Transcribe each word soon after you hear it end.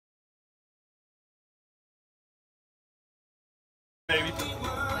Baby. Oh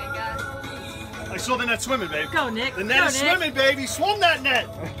my God. I saw the net swimming, baby. Go, Nick. The net is swimming, baby. Swim that net.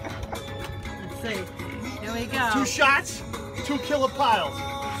 Let's see. Here we go. 2 shots, 2 killer piles.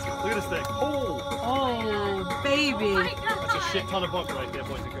 Look at this thing. Oh. Oh, baby. Oh my God. That's a shit ton of bunker right there,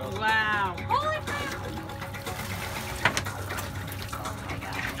 boys and girls. Wow. Holy crap.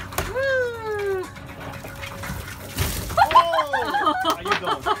 Woo. Oh. How you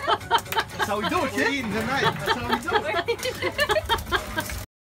doing? That's how we do it, kid. We're eating tonight. That's how we do it.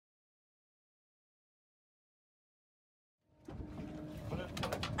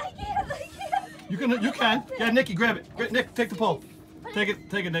 You can. Yeah, Nicky, grab it. Nick, take the pole. Take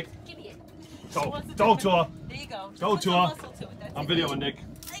it, Nick. Give me it. Go, Tor. There you go. Go, Tor. I'm videoing Nick.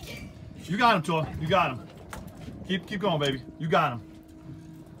 You got him, Tor. You got him. Keep going, baby. You got him.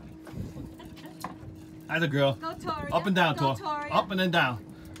 That's a girl. Go, Toria. Up and down, Go, Tor. Toria. Up and then down.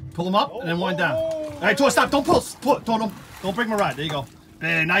 Pull him up and then wind down. All right, Tor, stop. Don't pull. Tor, don't break my rod. There you go.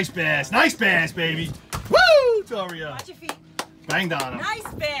 Nice bass. Nice bass, baby. Woo, Toria. Watch your feet. Banged on him.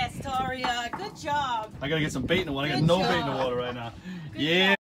 Nice bass, Toria. Good job. I gotta get some bait in the water. I got no bait in the water right now.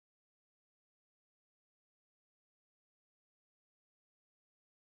 Yeah.